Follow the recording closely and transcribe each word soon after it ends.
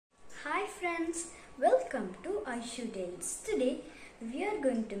welcome to Aishu Tales. Today we are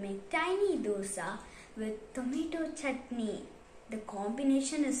going to make tiny dosa with tomato chutney. The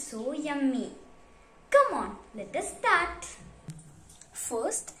combination is so yummy. Come on, let us start.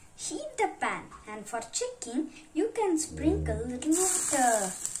 First, heat the pan and for checking you can sprinkle little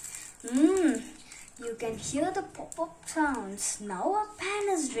water. You can hear the pop-up sounds. Now our pan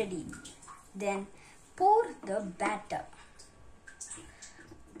is ready. Then pour the batter.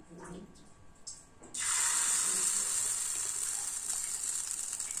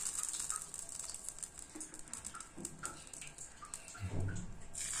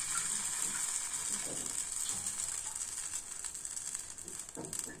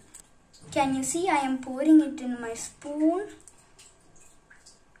 Can you see I am pouring it in my spoon?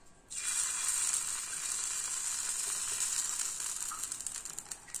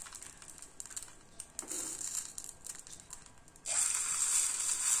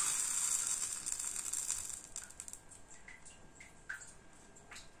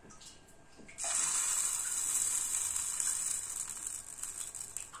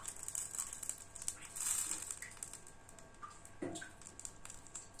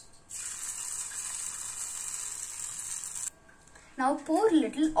 Now pour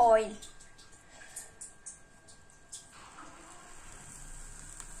little oil.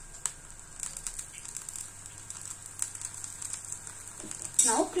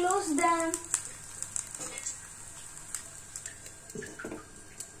 Now close them.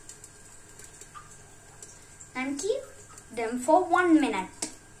 And keep them for 1 minute.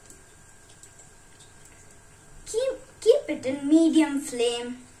 Keep it in medium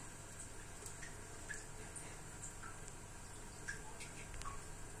flame.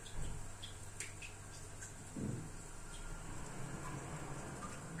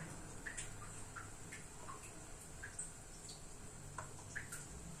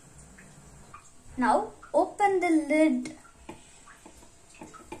 Now open the lid.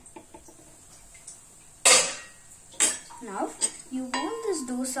 Now you want this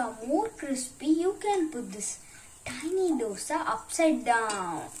dosa more crispy, you can put this tiny dosa upside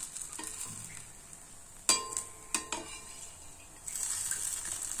down.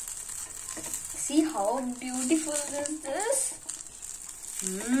 See how beautiful is this?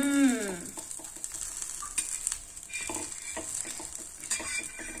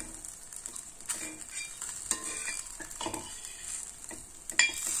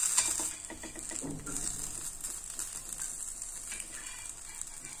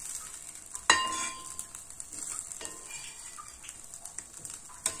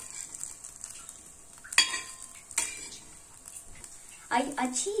 I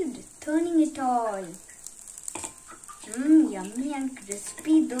achieved turning it all. Yummy and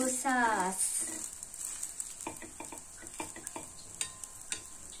crispy dosas.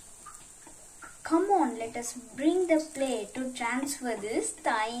 Come on, let us bring the plate to transfer this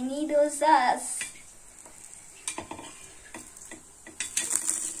tiny dosas.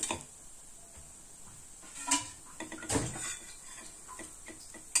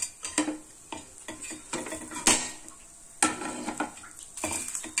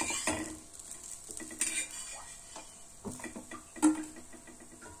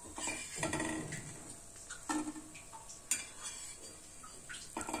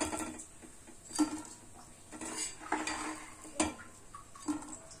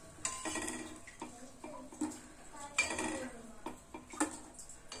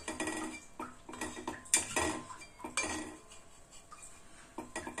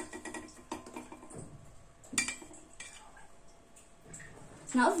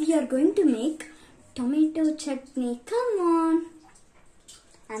 Now we are going to make tomato chutney. Come on!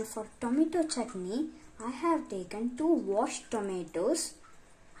 And for tomato chutney, I have taken 2 washed tomatoes,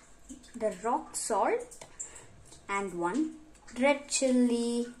 the rock salt and 1 red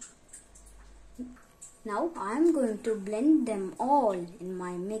chilli. Now I am going to blend them all in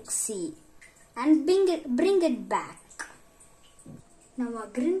my mixie and bring it back. Now our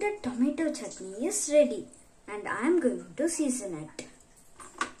grinded tomato chutney is ready and I am going to season it.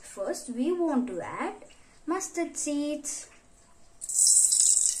 First, we want to add mustard seeds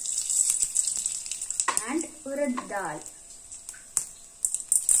and urad dal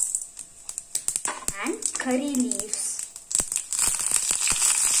and curry leaves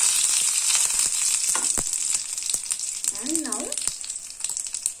and now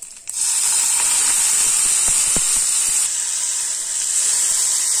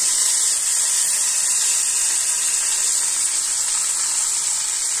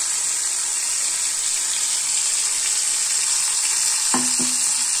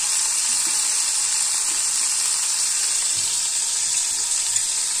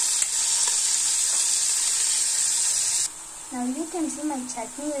Now you can see my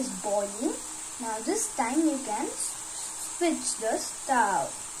chutney is boiling. Now this time you can switch the stove.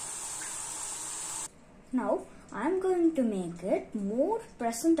 Now I am going to make it more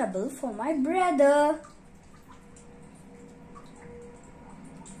presentable for my brother.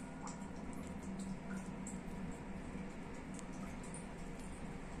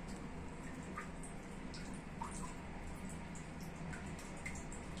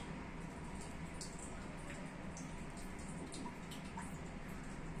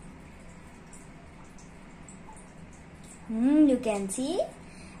 You can see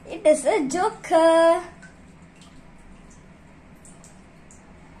it is a joker.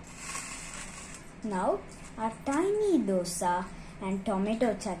 Now our tiny dosa and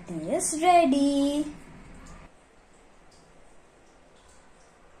tomato chutney is ready.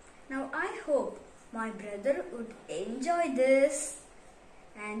 Now I hope my brother would enjoy this,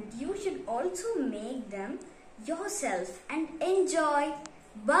 and you should also make them yourself and enjoy.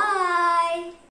 Bye.